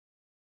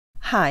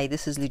Hi,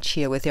 this is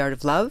Lucia with The Art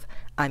of Love.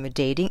 I'm a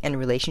dating and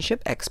relationship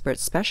expert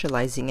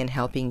specializing in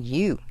helping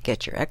you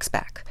get your ex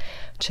back.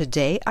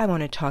 Today, I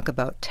want to talk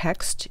about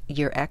text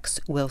your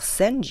ex will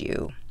send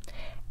you,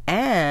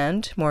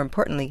 and more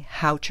importantly,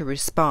 how to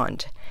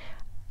respond.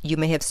 You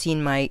may have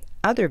seen my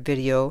other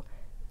video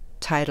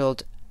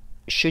titled,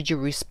 Should You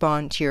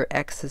Respond to Your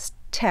Ex's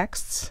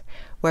Texts?,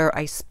 where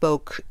I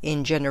spoke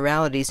in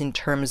generalities in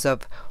terms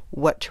of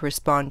what to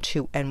respond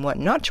to and what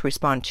not to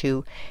respond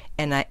to,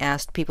 and I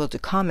asked people to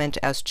comment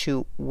as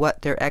to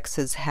what their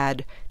exes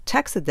had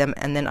texted them,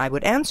 and then I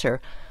would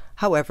answer.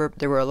 However,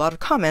 there were a lot of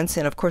comments,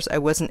 and of course I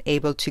wasn't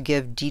able to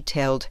give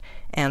detailed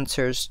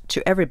answers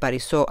to everybody.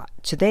 So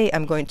today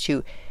I'm going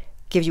to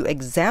give you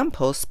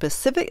examples,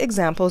 specific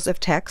examples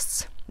of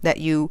texts that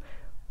you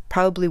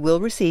probably will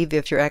receive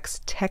if your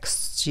ex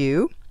texts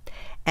you,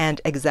 and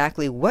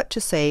exactly what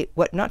to say,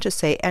 what not to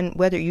say, and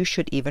whether you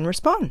should even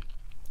respond.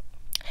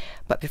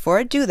 But before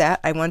I do that,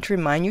 I want to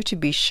remind you to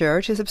be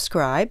sure to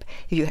subscribe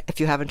if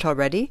you haven't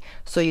already,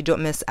 so you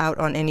don't miss out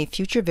on any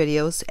future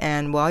videos.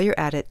 And while you're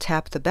at it,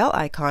 tap the bell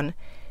icon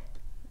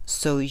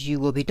so you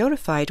will be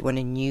notified when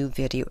a new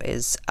video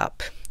is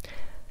up.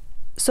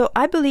 So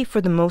I believe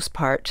for the most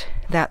part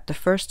that the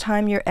first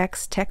time your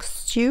ex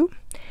texts you,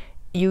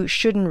 you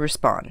shouldn't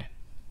respond,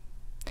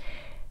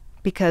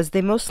 because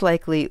they most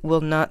likely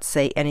will not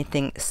say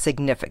anything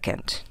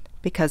significant,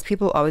 because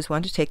people always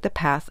want to take the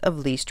path of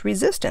least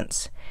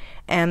resistance,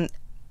 and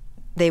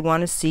they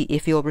want to see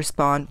if you'll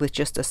respond with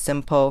just a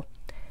simple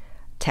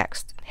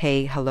text,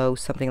 hey, hello,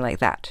 something like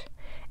that.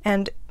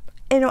 And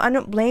I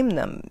don't blame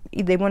them.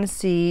 They want to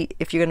see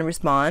if you're going to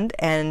respond,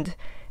 and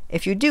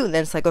if you do,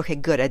 then it's like, okay,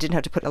 good, I didn't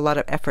have to put a lot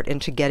of effort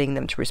into getting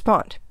them to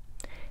respond.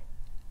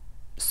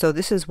 So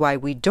this is why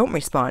we don't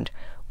respond.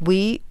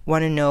 We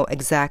want to know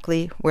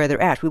exactly where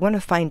they're at. We want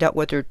to find out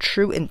what their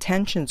true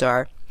intentions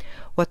are,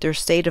 what their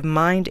state of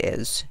mind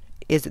is.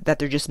 Is it that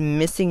they're just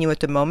missing you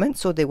at the moment,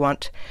 so they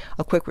want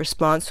a quick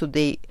response, so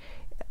they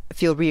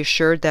feel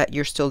reassured that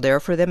you're still there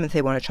for them if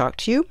they want to talk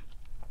to you,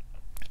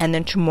 and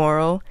then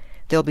tomorrow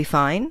they'll be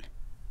fine?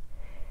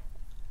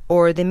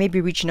 Or they may be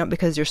reaching out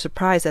because they're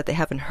surprised that they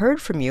haven't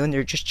heard from you, and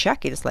they're just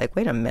checking. It's like,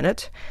 wait a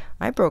minute,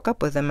 I broke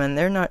up with them and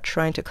they're not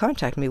trying to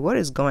contact me. What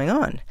is going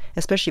on?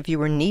 Especially if you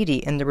were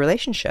needy in the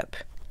relationship.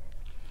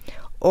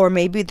 Or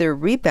maybe their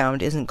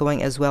rebound isn't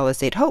going as well as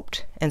they'd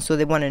hoped, and so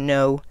they want to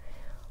know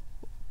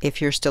if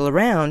you're still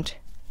around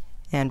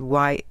and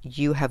why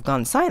you have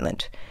gone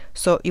silent.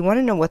 So you want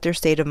to know what their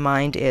state of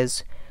mind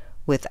is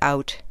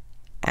without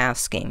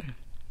asking.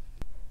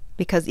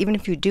 Because even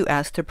if you do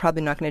ask, they're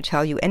probably not going to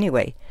tell you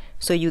anyway.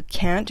 So you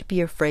can't be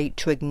afraid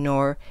to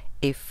ignore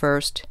a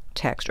first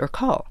text or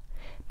call.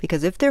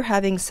 Because if they're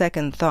having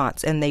second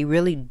thoughts and they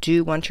really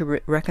do want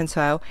to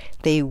reconcile,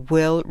 they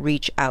will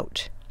reach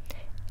out.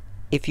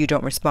 If you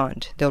don't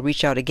respond, they'll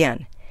reach out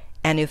again.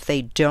 And if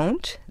they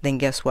don't, then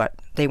guess what?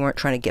 They weren't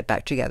trying to get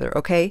back together,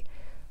 okay?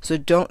 So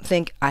don't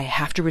think, I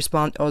have to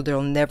respond or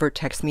they'll never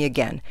text me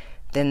again.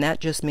 Then that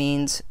just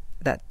means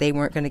that they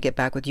weren't going to get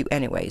back with you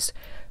anyways.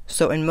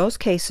 So in most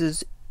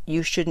cases,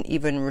 you shouldn't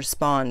even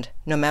respond,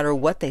 no matter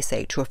what they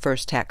say, to a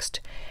first text.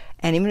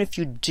 And even if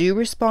you do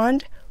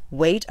respond,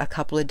 wait a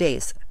couple of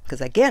days. Because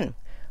again,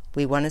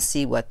 we want to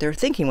see what they're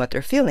thinking, what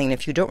they're feeling. And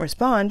if you don't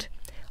respond,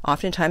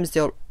 oftentimes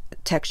they'll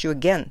text you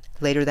again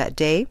later that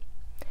day,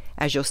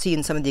 as you'll see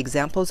in some of the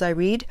examples I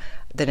read,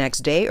 the next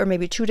day or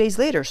maybe 2 days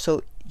later.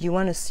 So you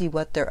want to see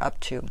what they're up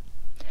to.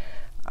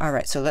 All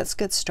right, so let's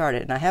get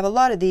started. And I have a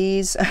lot of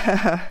these.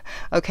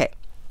 Okay.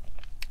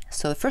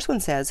 So the first one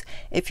says,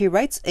 if he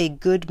writes a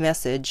good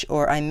message,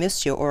 or I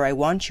miss you, or I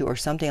want you, or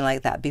something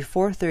like that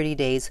before 30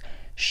 days,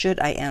 should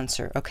I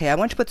answer? Okay, I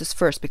want to put this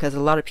first because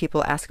a lot of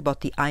people ask about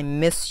the I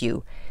miss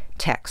you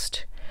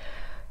text.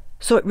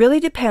 So it really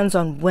depends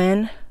on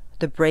when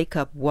the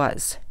breakup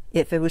was.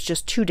 If it was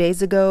just 2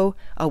 days ago,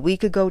 a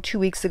week ago, 2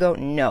 weeks ago,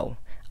 no,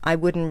 I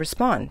wouldn't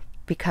respond,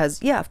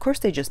 because yeah, of course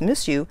they just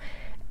miss you,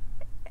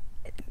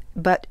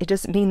 but it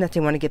doesn't mean that they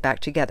want to get back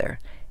together.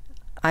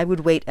 I would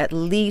wait at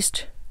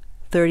least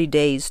 30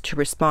 days to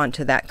respond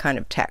to that kind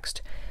of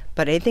text.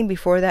 But anything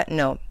before that,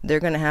 no, they're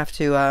going to have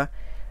to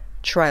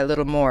try a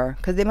little more,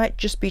 because they might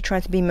just be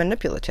trying to be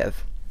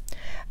manipulative.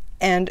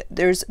 And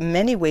there's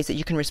many ways that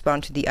you can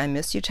respond to the I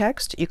miss you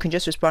text. You can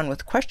just respond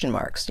with question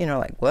marks,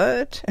 like,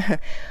 what?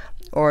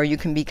 Or you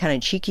can be kind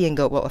of cheeky and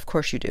go, well, of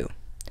course you do.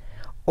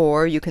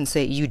 Or you can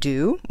say, you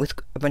do, with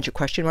a bunch of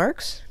question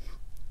marks.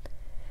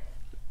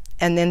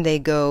 And then they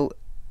go,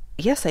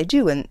 yes, I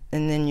do. And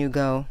then you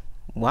go,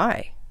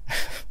 why?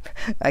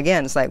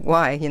 Again, it's like,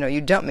 why?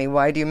 You dumped me.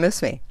 Why do you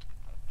miss me?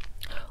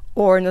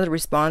 Or another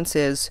response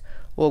is,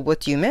 well,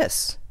 what do you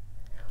miss?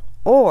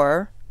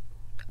 Or,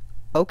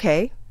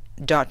 okay, ...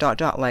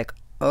 like,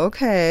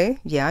 okay,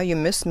 yeah, you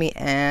miss me,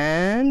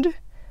 and...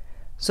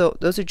 So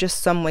those are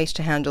just some ways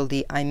to handle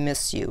the I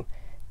miss you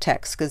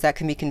text, because that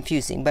can be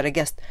confusing. But I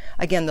guess,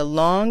 again, the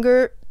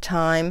longer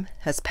time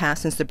has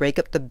passed since the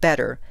breakup, the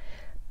better,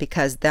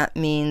 because that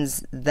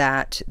means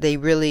that they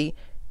really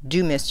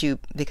do miss you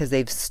because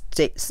they've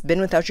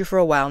been without you for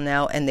a while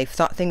now, and they've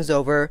thought things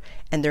over,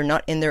 and they're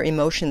not in their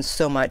emotions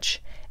so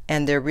much,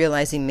 and they're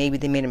realizing maybe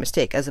they made a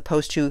mistake, as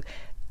opposed to,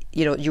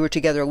 you know, you were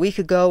together a week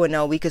ago and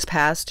now a week has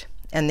passed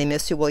and they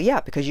miss you. Well, yeah,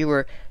 because you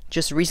were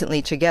just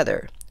recently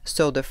together.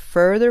 So the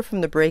further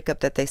from the breakup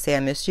that they say I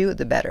miss you,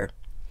 the better.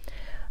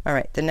 All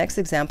right, the next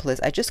example is,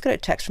 I just got a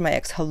text from my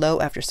ex,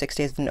 hello, after 6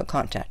 days of no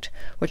contact.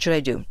 What should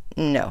I do?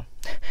 No.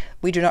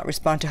 We do not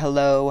respond to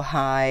hello,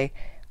 hi,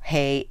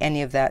 hey,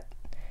 any of that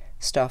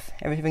stuff.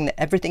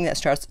 Everything that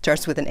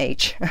starts with an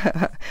H.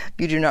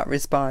 You do not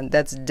respond.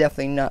 That's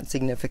definitely not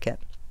significant.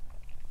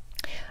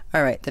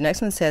 All right, the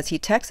next one says, he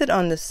texted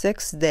on the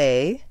 6th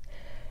day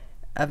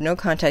of no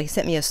contact. He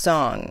sent me a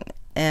song,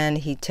 and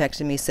he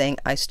texted me saying,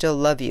 I still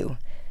love you.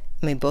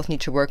 We both need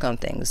to work on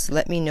things.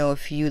 Let me know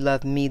if you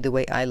love me the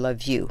way I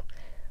love you.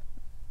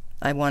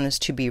 I want us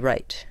to be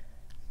right.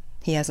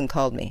 He hasn't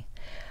called me.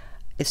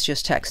 It's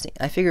just texting.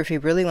 I figure if he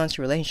really wants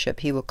a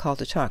relationship, he will call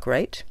to talk,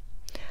 right?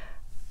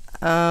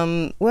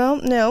 Well,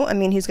 no. I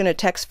mean, he's going to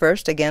text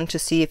first, again, to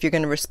see if you're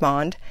going to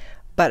respond.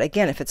 But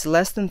again, if it's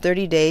less than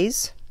 30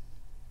 days,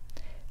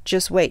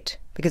 just wait.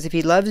 Because if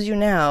he loves you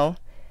now,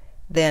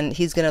 then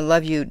he's going to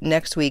love you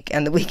next week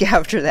and the week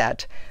after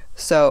that.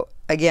 So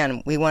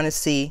again, we want to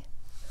see,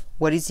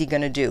 what is he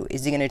going to do?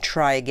 Is he going to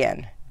try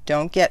again?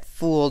 Don't get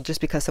fooled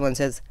just because someone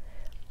says,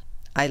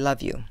 I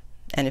love you.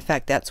 And in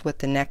fact, that's what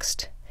the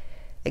next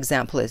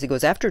example is. It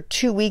goes, after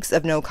 2 weeks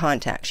of no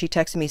contact, she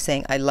texted me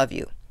saying, I love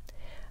you.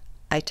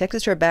 I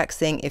texted her back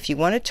saying, if you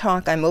want to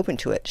talk, I'm open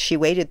to it. She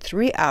waited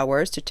 3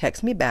 hours to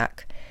text me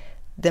back,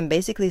 then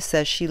basically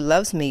says she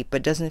loves me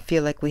but doesn't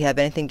feel like we have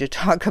anything to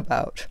talk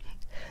about.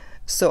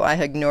 So I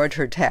ignored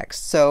her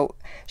text. So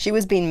she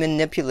was being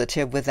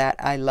manipulative with that,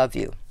 I love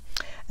you.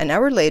 An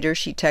hour later,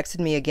 she texted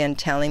me again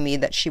telling me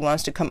that she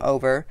wants to come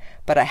over,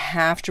 but I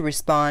have to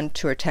respond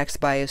to her text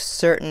by a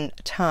certain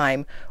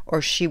time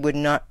or she would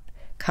not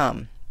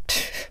come.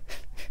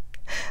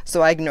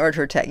 So I ignored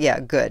her text. Yeah,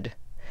 good.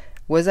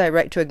 Was I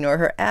right to ignore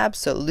her?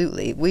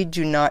 Absolutely. We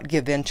do not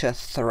give in to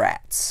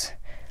threats.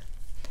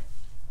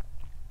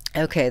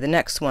 Okay, the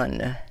next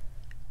one.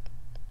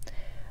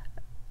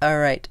 All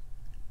right.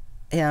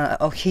 Yeah.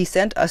 Oh, he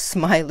sent a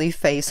smiley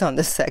face on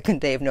the 2nd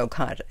day of no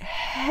contact.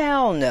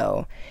 Hell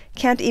no.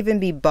 Can't even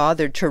be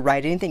bothered to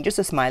write anything, just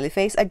a smiley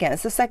face. Again,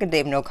 it's the 2nd day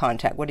of no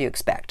contact. What do you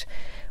expect?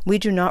 We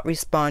do not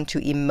respond to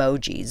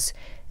emojis,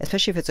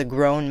 especially if it's a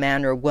grown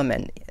man or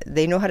woman.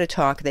 They know how to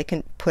talk. They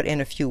can put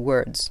in a few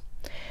words.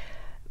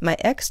 My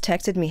ex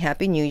texted me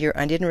Happy New Year.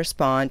 I didn't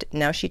respond.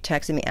 Now she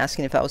texted me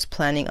asking if I was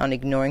planning on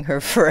ignoring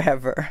her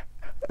forever.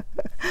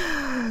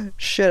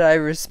 Should I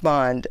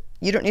respond?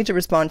 You don't need to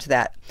respond to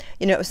that.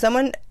 You know, if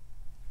someone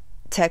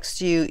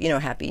texts you, you know,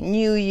 Happy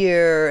New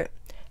Year,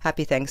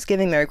 Happy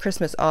Thanksgiving, Merry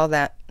Christmas, all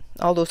that,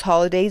 all those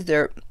holidays,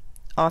 that's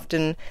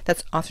often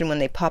when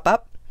they pop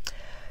up.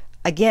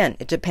 Again,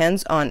 it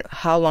depends on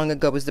how long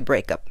ago was the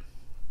breakup.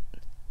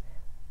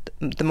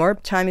 The more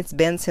time it's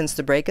been since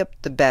the breakup,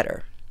 the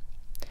better.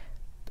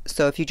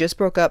 So if you just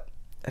broke up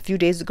a few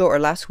days ago or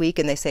last week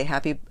and they say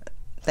Happy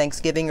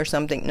Thanksgiving or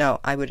something, no,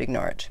 I would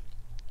ignore it.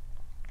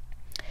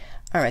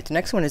 All right, the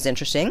next one is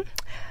interesting.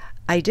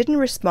 I didn't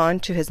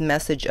respond to his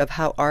message of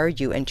how are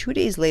you, and 2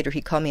 days later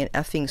he called me an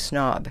effing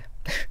snob.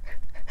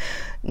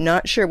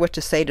 Not sure what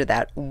to say to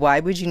that.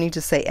 Why would you need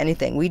to say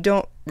anything? We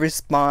don't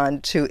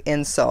respond to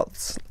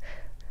insults.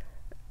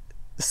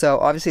 So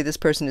obviously this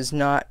person is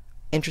not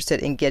interested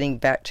in getting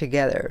back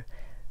together.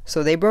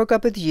 So they broke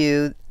up with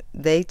you,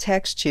 they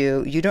text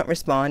you, you don't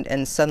respond,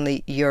 and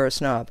suddenly you're a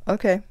snob.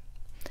 Okay.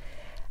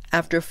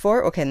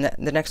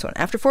 The next one.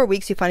 After 4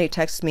 weeks, he finally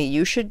texts me,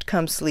 you should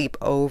come sleep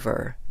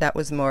over. That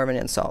was more of an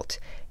insult.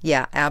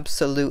 Yeah,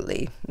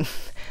 absolutely.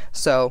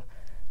 So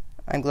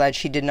I'm glad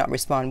she did not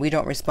respond. We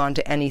don't respond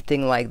to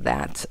anything like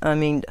that. I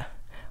mean,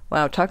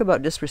 wow, talk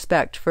about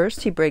disrespect.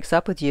 First, he breaks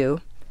up with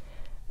you,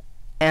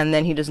 and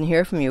then he doesn't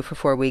hear from you for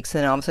 4 weeks,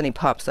 and all of a sudden he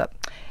pops up.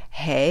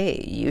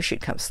 Hey, you should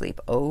come sleep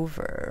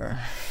over.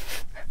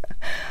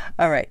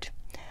 All right.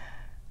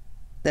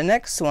 The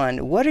next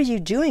one. What are you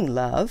doing,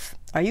 love?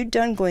 Are you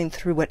done going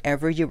through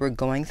whatever you were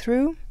going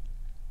through?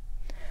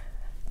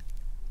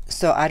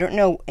 So I don't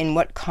know in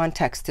what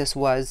context this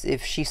was.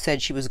 If she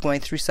said she was going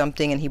through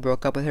something and he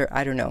broke up with her,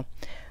 I don't know.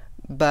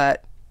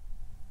 But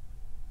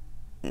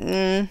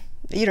you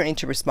don't need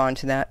to respond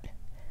to that,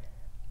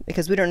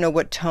 because we don't know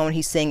what tone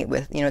he's saying it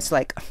with. You know, it's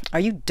like, are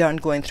you done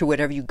going through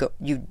whatever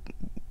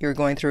you're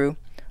going through?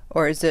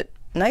 Or is it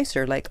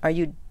nicer, like, are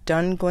you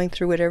done going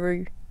through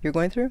whatever you're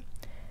going through?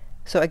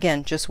 So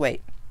again, just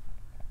wait.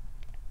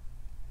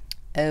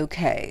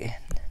 Okay,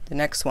 the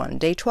next one.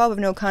 Day 12 of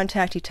no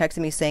contact, he texted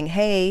me saying,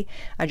 hey,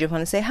 I just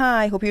want to say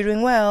hi, hope you're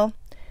doing well.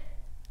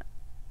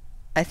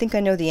 I think I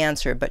know the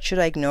answer, but should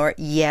I ignore it?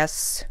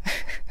 Yes.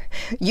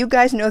 You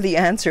guys know the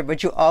answer,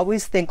 but you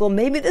always think, well,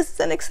 maybe this is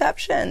an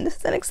exception. This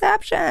is an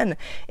exception.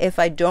 If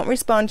I don't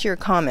respond to your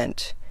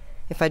comment,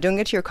 if I don't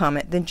get to your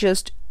comment, then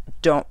just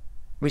don't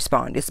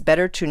respond. It's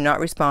better to not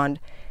respond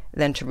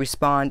than to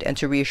respond and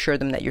to reassure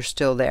them that you're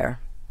still there.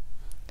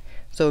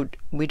 So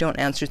we don't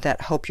answer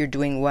that, hope you're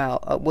doing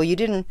well. Well, you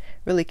didn't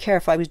really care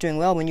if I was doing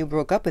well when you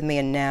broke up with me,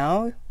 and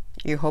now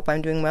you hope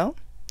I'm doing well?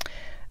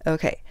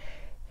 Okay.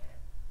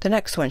 The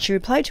next one. She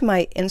replied to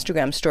my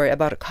Instagram story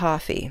about a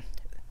coffee.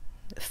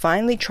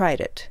 Finally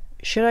tried it.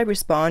 Should I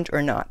respond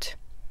or not?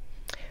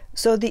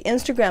 So the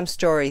Instagram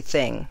story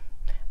thing,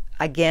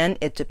 again,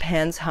 it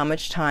depends how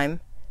much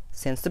time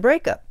since the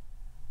breakup.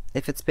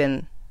 If it's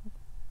been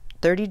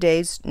 30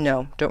 days,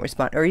 no, don't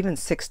respond. Or even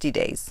 60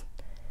 days.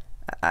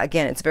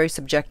 Again, it's very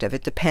subjective.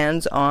 It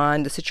depends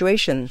on the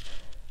situation.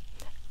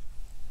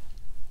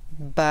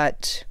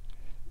 But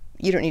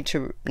you don't need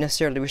to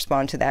necessarily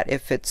respond to that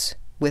if it's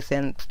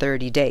within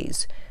 30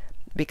 days.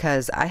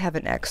 Because I have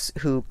an ex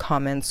who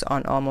comments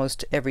on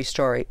almost every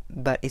story,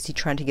 but is he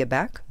trying to get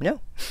back? No.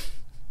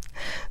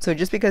 So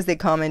just because they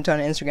comment on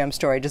an Instagram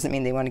story doesn't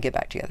mean they want to get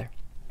back together.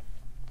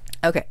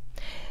 Okay.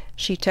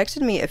 She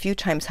texted me a few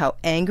times how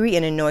angry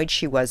and annoyed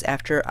she was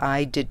after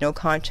I did no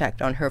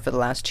contact on her for the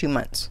last 2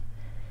 months.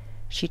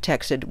 She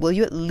texted, will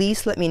you at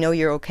least let me know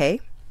you're okay?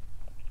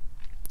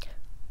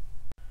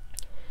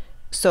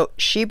 So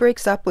she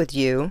breaks up with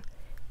you,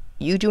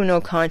 you do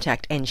no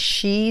contact, and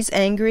she's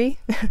angry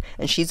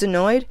and she's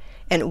annoyed.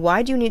 And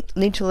why do you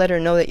need to let her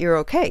know that you're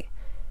okay?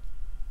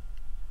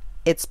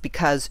 It's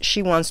because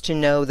she wants to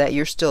know that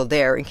you're still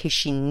there in case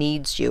she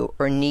needs you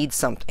or needs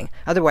something.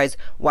 Otherwise,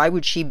 why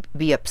would she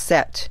be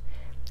upset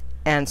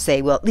and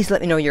say, well, at least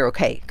let me know you're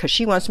okay? Because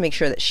she wants to make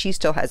sure that she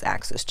still has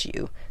access to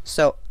you.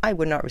 So I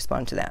would not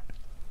respond to that.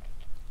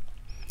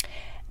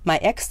 My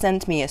ex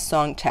sent me a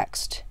song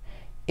text.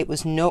 It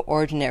was No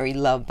Ordinary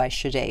Love by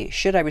Sade.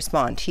 Should I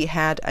respond? He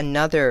had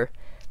another,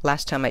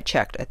 last time I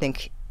checked, I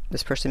think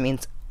this person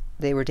means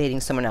they were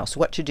dating someone else.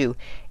 What to do?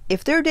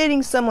 If they're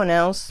dating someone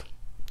else,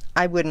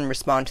 I wouldn't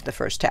respond to the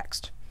first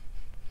text.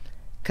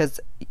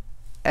 Because,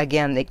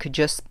 again, they could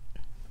just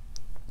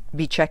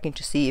be checking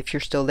to see if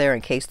you're still there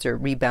in case their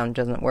rebound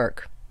doesn't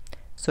work.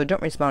 So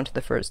don't respond to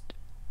the first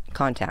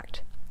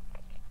contact.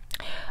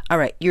 All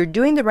right, you're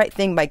doing the right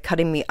thing by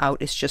cutting me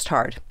out. It's just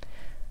hard.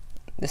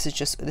 This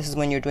is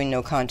when you're doing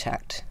no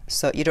contact.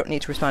 So you don't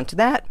need to respond to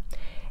that.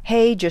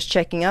 Hey, just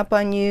checking up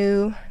on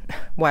you.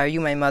 Why are you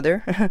my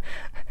mother?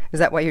 Is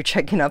that why you're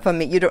checking up on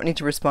me? You don't need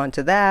to respond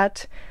to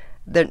that.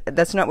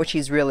 That's not what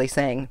she's really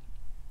saying.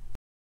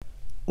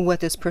 What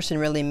this person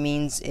really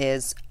means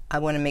is, I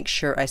want to make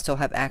sure I still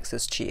have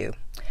access to you.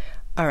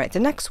 All right, the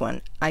next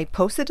one. I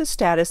posted a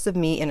status of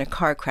me in a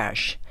car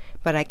crash,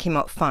 but I came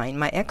out fine.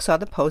 My ex saw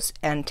the post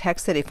and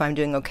texted if I'm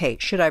doing okay.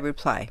 Should I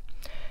reply?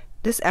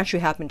 This actually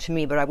happened to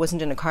me, but I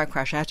wasn't in a car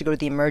crash. I had to go to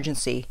the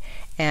emergency,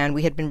 and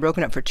we had been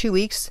broken up for 2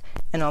 weeks,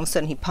 and all of a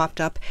sudden he popped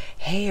up,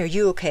 hey, are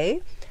you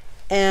okay?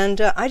 And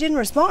I didn't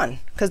respond,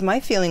 because my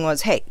feeling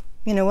was, hey,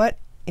 you know what?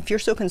 If you're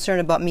so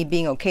concerned about me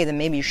being okay, then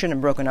maybe you shouldn't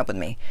have broken up with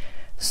me.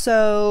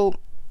 So,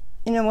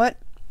 you know what?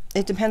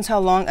 It depends how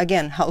long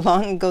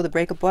ago the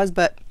breakup was,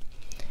 but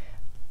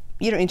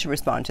you don't need to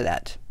respond to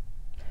that.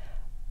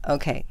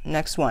 Okay,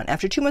 next one.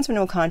 After 2 months of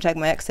no contact,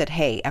 my ex said,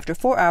 hey. After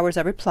 4 hours,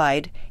 I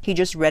replied. He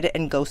just read it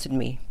and ghosted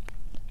me.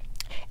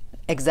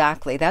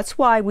 Exactly. That's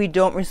why we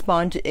don't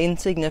respond to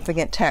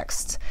insignificant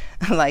texts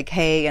like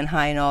hey and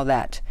hi and all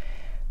that.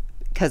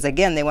 Because,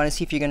 again, they want to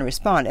see if you're going to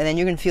respond. And then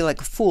you're going to feel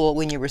like a fool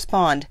when you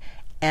respond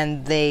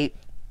and they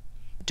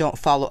don't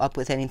follow up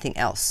with anything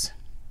else.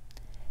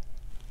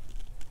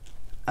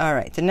 All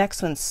right, the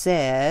next one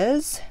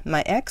says,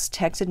 my ex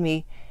texted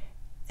me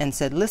and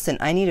said, listen,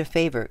 I need a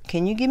favor.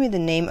 Can you give me the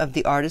name of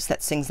the artist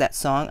that sings that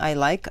song I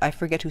like? I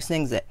forget who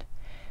sings it.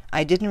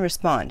 I didn't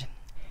respond.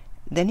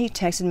 Then he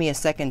texted me a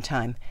second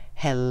time.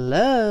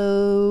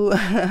 Hello.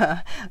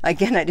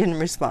 Again, I didn't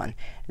respond.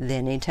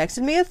 Then he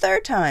texted me a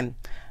third time.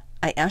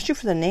 I asked you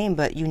for the name,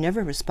 but you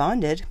never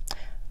responded.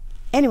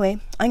 Anyway,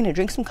 I'm going to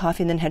drink some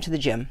coffee and then head to the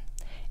gym.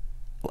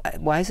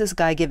 Why is this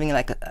guy giving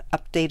like an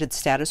updated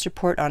status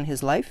report on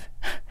his life?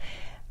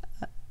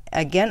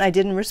 Again, I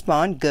didn't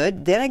respond.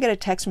 Good. Then I get a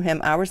text from him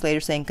hours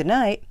later saying good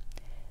night.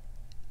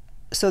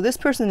 So this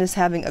person is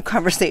having a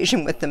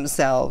conversation with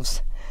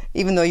themselves,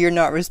 even though you're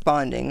not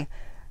responding.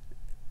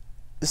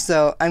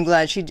 So I'm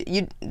glad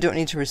you don't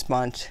need to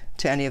respond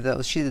to any of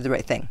those. She did the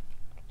right thing.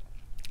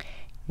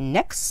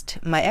 Next,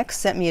 my ex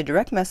sent me a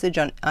direct message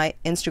on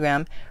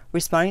Instagram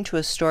responding to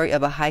a story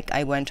of a hike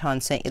I went on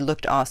saying it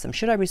looked awesome.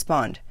 Should I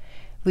respond?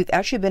 We've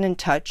actually been in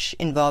touch,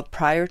 involved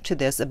prior to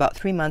this, about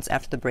 3 months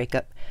after the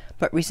breakup,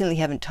 but recently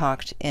haven't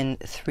talked in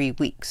 3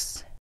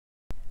 weeks.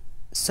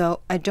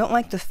 So I don't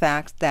like the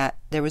fact that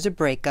there was a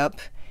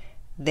breakup,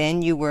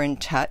 then you were in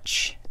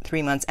touch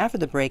 3 months after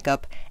the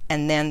breakup,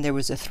 and then there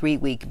was a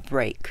 3-week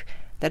break.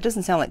 That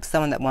doesn't sound like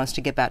someone that wants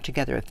to get back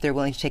together if they're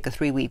willing to take a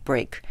 3-week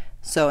break.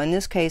 So in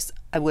this case,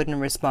 I wouldn't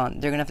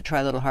respond. They're going to have to try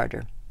a little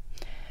harder.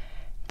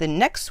 The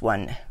next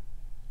one.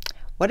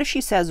 What if she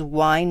says,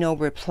 why no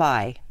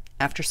reply,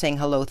 after saying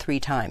hello 3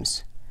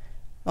 times?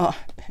 Oh,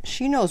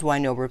 she knows why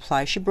no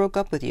reply. She broke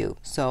up with you,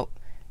 so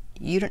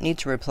you don't need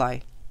to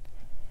reply.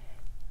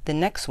 The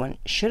next one.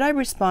 Should I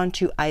respond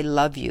to I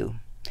love you?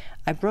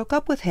 I broke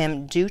up with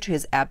him due to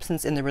his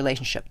absence in the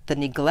relationship, the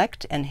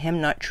neglect, and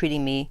him not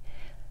treating me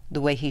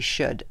the way he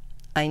should.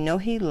 I know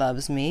he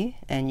loves me,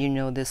 and you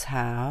know this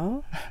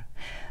how?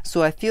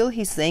 So I feel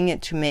he's saying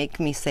it to make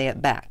me say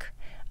it back.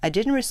 I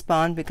didn't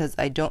respond because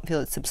I don't feel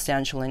it's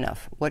substantial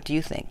enough. What do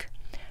you think?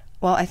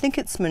 Well, I think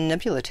it's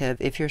manipulative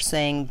if you're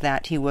saying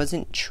that he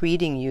wasn't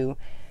treating you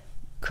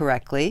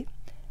correctly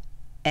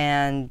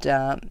and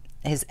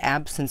his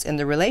absence in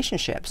the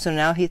relationship. So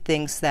now he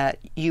thinks that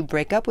you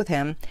break up with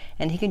him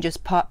and he can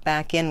just pop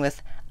back in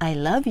with, I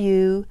love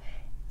you,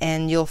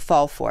 and you'll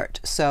fall for it.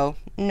 So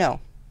no,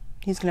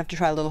 he's going to have to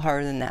try a little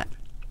harder than that.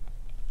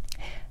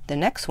 The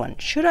next one,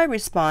 should I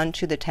respond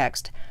to the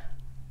text,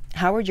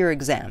 how are your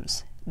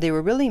exams? They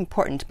were really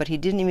important, but he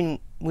didn't even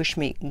wish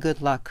me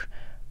good luck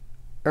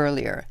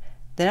earlier.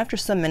 Then after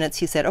some minutes,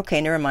 he said,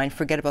 okay, never mind,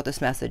 forget about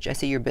this message. I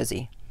see you're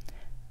busy.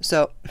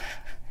 So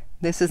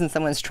this isn't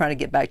someone's trying to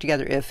get back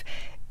together. If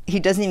he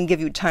doesn't even give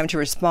you time to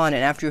respond,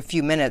 and after a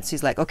few minutes,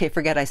 he's like, okay,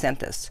 forget I sent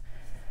this.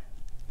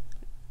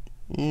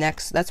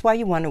 Next, that's why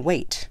you want to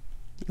wait.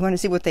 You want to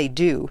see what they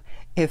do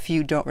if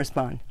you don't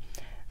respond.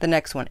 The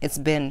next one, it's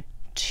been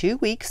 2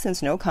 weeks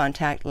since no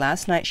contact.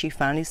 Last night, she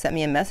finally sent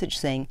me a message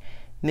saying,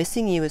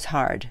 missing you is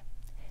hard.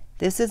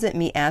 This isn't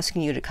me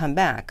asking you to come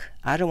back.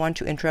 I don't want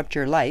to interrupt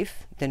your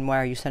life. Then why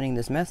are you sending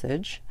this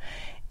message?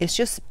 It's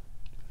just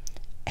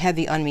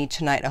heavy on me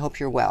tonight. I hope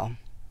you're well.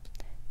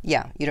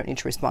 Yeah, you don't need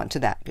to respond to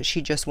that because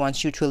she just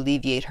wants you to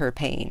alleviate her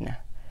pain.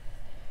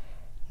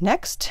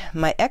 Next,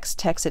 my ex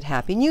texted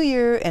Happy New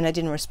Year and I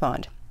didn't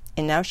respond.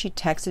 And now she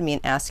texted me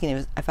and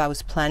asking if I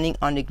was planning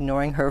on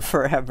ignoring her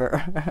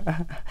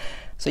forever.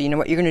 So you know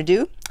what you're going to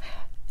do?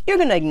 You're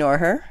going to ignore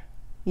her.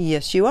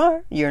 Yes, you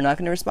are. You're not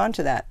going to respond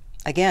to that.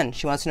 Again,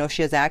 she wants to know if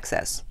she has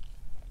access.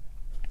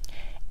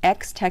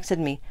 Ex texted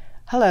me,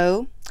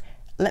 hello,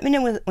 let me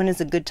know when is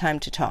a good time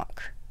to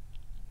talk.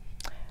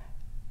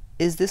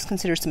 Is this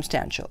considered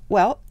substantial?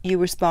 Well, you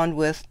respond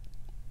with,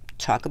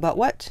 talk about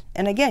what?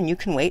 And again, you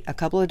can wait a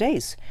couple of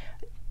days.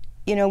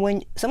 You know,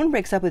 when someone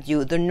breaks up with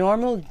you, the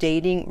normal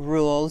dating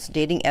rules,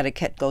 dating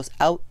etiquette goes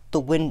out the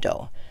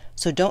window.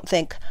 So don't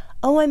think,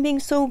 oh, I'm being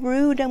so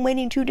rude, I'm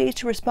waiting 2 days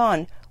to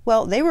respond.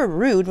 Well, they were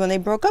rude when they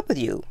broke up with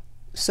you.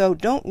 So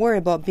don't worry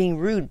about being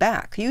rude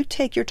back. You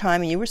take your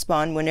time and you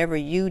respond whenever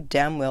you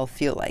damn well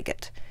feel like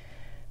it.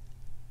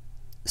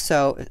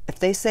 So if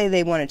they say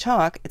they want to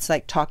talk, it's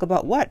like, talk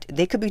about what?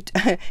 They could be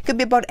could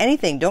be about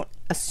anything. Don't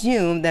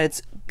assume that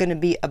it's going to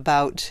be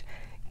about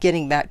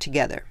getting back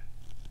together.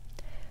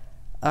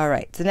 All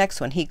right, the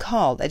next one. He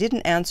called. I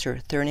didn't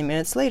answer. 30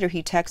 minutes later,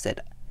 he texted.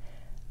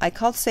 I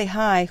called to say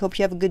hi. Hope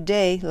you have a good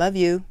day. Love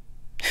you.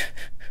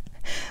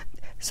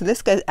 So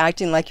this guy's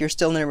acting like you're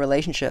still in a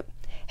relationship.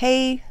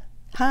 Hey,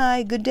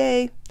 hi, good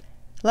day.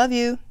 Love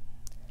you.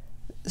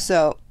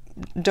 So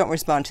don't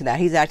respond to that.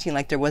 He's acting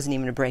like there wasn't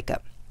even a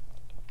breakup.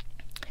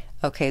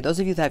 Okay, those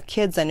of you that have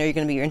kids, I know you're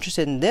going to be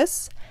interested in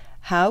this.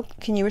 How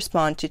can you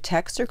respond to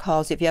texts or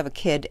calls if you have a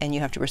kid and you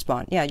have to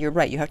respond? Yeah, you're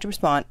right. You have to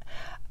respond.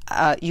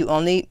 You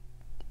only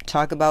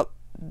talk about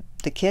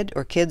the kid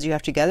or kids you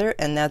have together,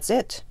 and that's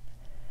it.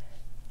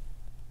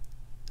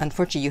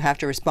 Unfortunately, you have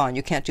to respond.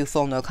 You can't do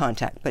full no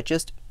contact, but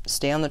just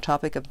stay on the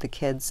topic of the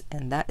kids,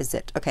 and that is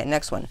it. Okay,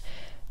 next one.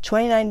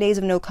 29 days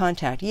of no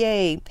contact.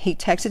 Yay! He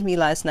texted me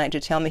last night to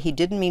tell me he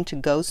didn't mean to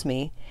ghost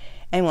me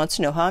and wants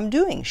to know how I'm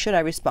doing. Should I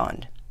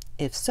respond?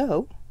 If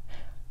so,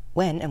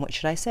 when and what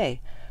should I say?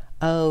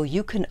 Oh,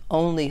 you can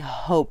only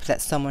hope that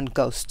someone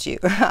ghosts you.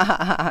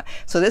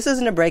 So this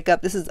isn't a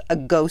breakup. This is a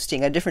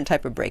ghosting, a different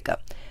type of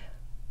breakup.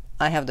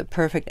 I have the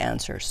perfect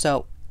answer.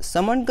 So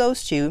someone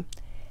ghosts you,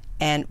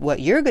 and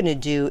what you're going to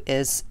do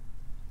is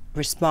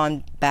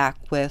respond back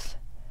with,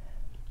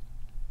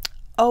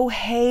 oh,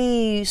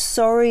 hey,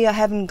 sorry I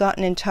haven't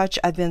gotten in touch.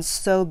 I've been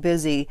so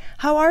busy.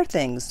 How are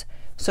things?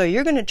 So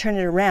you're going to turn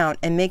it around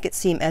and make it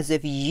seem as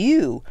if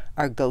you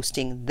are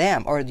ghosting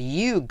them or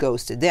you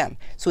ghosted them.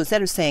 So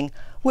instead of saying,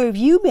 where have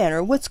you been,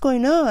 or what's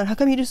going on? How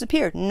come you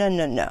disappeared? No,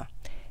 no, no.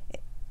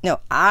 No,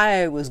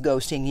 I was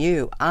ghosting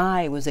you.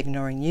 I was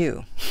ignoring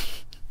you.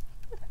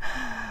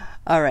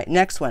 All right,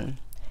 next one.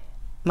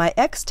 My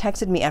ex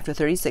texted me after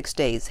 36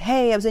 days.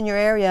 Hey, I was in your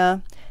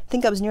area.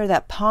 Think I was near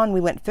that pond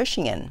we went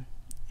fishing in.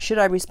 Should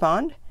I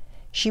respond?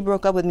 She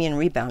broke up with me and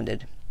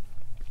rebounded.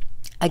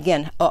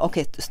 Again, oh,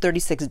 okay, it's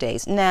 36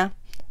 days. Nah,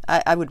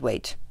 I would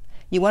wait.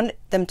 You want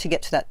them to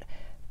get to that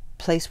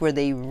place where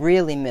they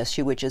really miss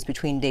you, which is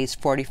between days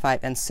 45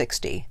 and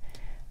 60.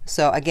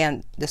 So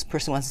again, this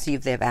person wants to see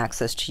if they have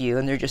access to you,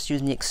 and they're just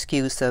using the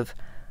excuse of,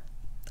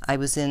 I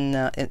was in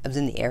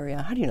the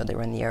area. How do you know they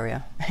were in the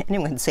area?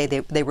 Anyone can say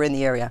they were in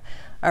the area.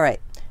 All right.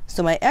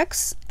 So my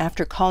ex,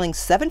 after calling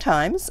 7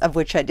 times, of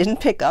which I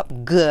didn't pick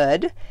up,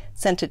 good,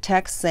 sent a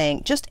text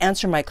saying, just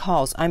answer my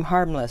calls. I'm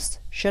harmless.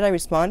 Should I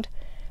respond?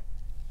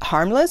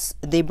 Harmless?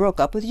 They broke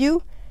up with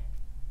you?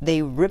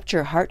 They ripped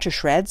your heart to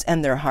shreds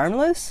and they're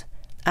harmless?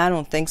 I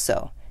don't think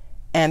so.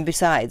 And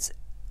besides,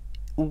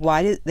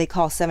 why did they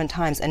call 7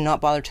 times and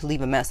not bother to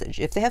leave a message?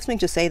 If they have something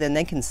to say, then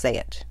they can say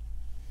it.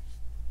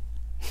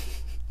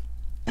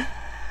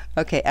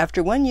 Okay,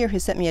 after 1 year, he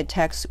sent me a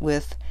text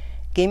with,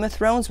 Game of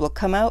Thrones will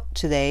come out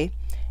today,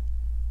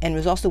 And it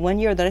was also 1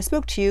 year that I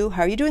spoke to you.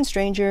 How are you doing,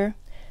 stranger?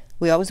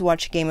 We always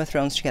watch Game of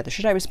Thrones together.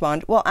 Should I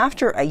respond? Well,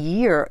 after a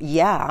year,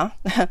 yeah.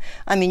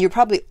 I mean, you're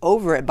probably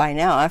over it by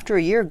now. After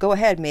a year, go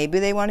ahead. Maybe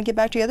they want to get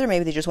back together.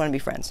 Maybe they just want to be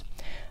friends.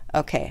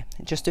 Okay,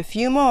 just a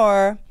few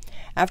more.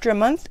 After a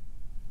month,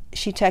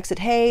 she texted,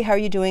 hey, how are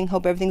you doing?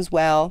 Hope everything's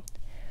well.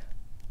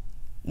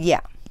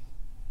 Yeah.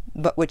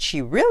 But what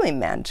she really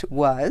meant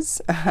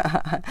was,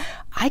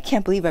 I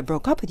can't believe I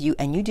broke up with you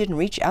and you didn't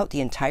reach out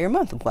the entire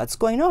month. What's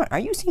going on? Are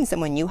you seeing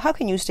someone new? How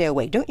can you stay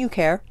away? Don't you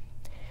care?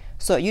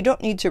 So you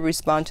don't need to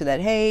respond to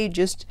that. Hey,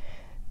 just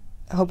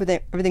hope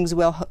that everything's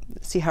well.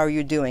 See how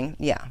you're doing.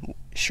 Yeah,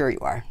 sure you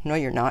are. No,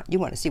 you're not. You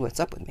want to see what's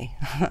up with me.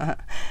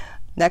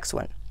 Next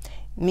one.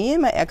 Me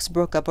and my ex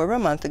broke up over a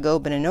month ago,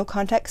 been in no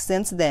contact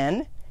since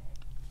then.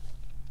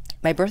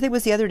 My birthday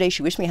was the other day.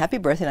 She wished me happy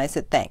birthday and I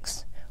said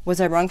thanks. Was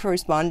I wrong for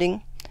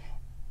responding?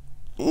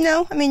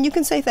 No, I mean, you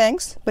can say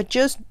thanks, but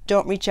just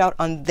don't reach out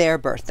on their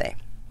birthday.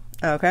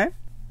 Okay?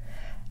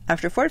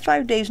 After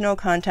 45 days, no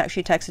contact,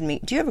 she texted me,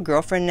 do you have a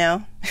girlfriend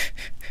now?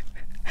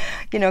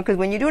 You know, because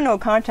when you do no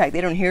contact,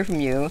 they don't hear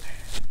from you.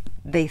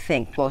 They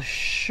think, well,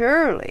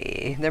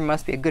 surely there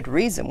must be a good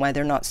reason why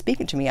they're not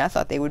speaking to me. I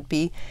thought they would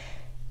be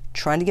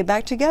trying to get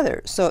back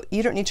together. So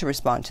you don't need to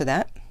respond to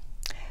that.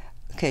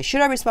 Okay,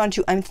 should I respond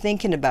to, I'm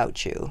thinking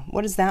about you?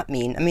 What does that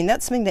mean? I mean,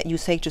 that's something that you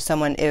say to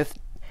someone if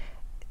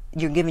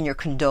you're giving your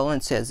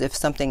condolences, if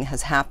something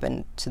has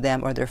happened to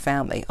them or their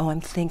family. Oh,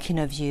 I'm thinking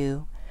of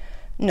you.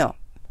 No.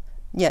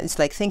 Yeah, it's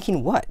like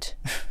thinking what?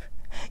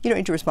 You don't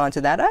need to respond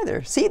to that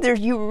either. See,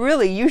 you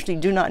really usually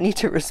do not need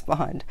to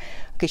respond.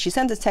 Okay, she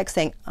sent a text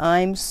saying,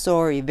 I'm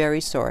sorry, very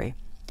sorry.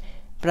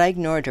 But I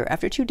ignored her.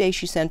 After 2 days,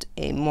 she sent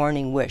a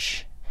morning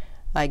wish.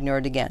 I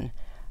ignored again.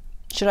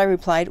 Should I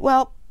reply?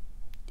 Well,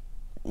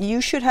 you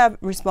should have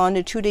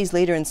responded 2 days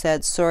later and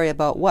said, sorry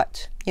about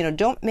what? You know,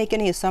 don't make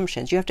any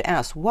assumptions. You have to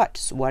ask,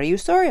 what? What are you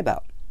sorry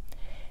about?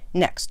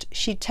 Next,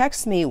 she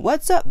texts me,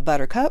 what's up,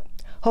 Buttercup?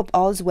 Hope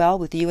all is well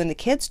with you and the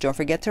kids. Don't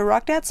forget to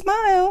rock that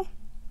smile.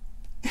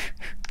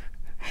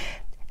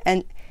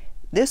 And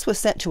this was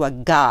sent to a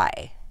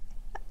guy.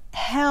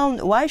 Hell,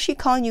 why is she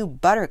calling you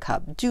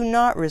Buttercup? Do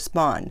not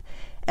respond.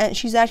 And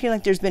she's acting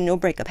like there's been no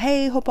breakup.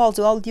 Hey, hope all's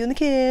well with you and the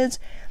kids.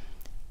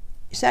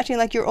 She's acting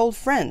like you're old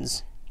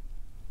friends.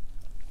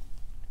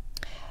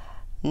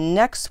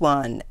 Next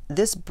one.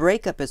 This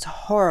breakup is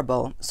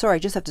horrible. Sorry, I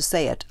just have to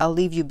say it. I'll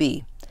leave you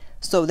be.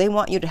 So they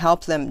want you to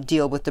help them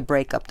deal with the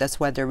breakup. That's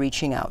why they're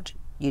reaching out.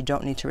 You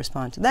don't need to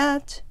respond to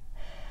that.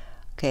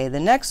 Okay, the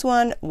next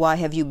one. Why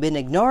have you been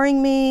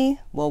ignoring me?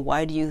 Well,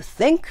 why do you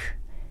think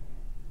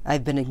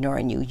I've been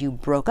ignoring you? You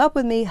broke up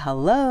with me.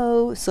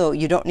 Hello. So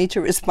you don't need to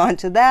respond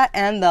to that.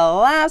 And the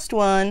last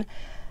one.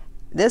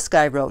 This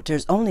guy wrote,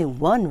 there's only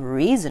one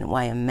reason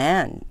why a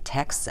man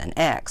texts an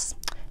ex.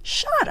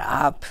 Shut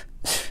up.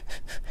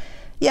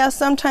 Yeah,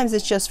 sometimes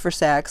it's just for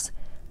sex,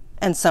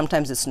 and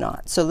sometimes it's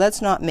not. So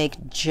let's not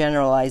make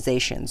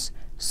generalizations.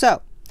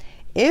 So,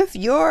 if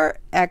your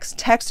ex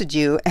texted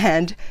you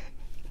and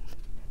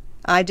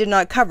I did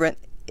not cover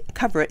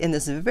it in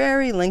this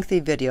very lengthy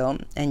video,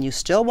 and you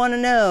still want to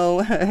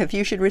know if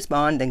you should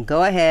respond, then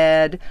go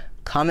ahead,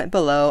 comment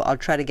below. I'll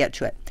try to get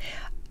to it.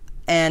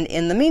 And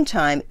in the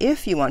meantime,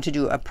 if you want to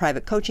do a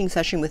private coaching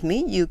session with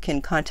me, you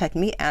can contact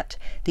me at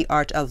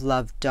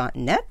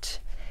theartoflove.net.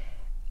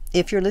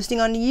 If you're listening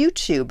on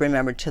YouTube,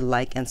 remember to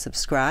like and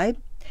subscribe.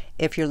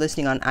 If you're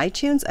listening on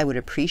iTunes, I would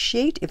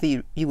appreciate if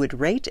you would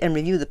rate and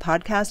review the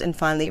podcast. And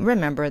finally,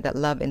 remember that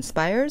love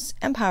inspires,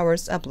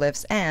 empowers,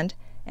 uplifts, and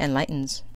enlightens.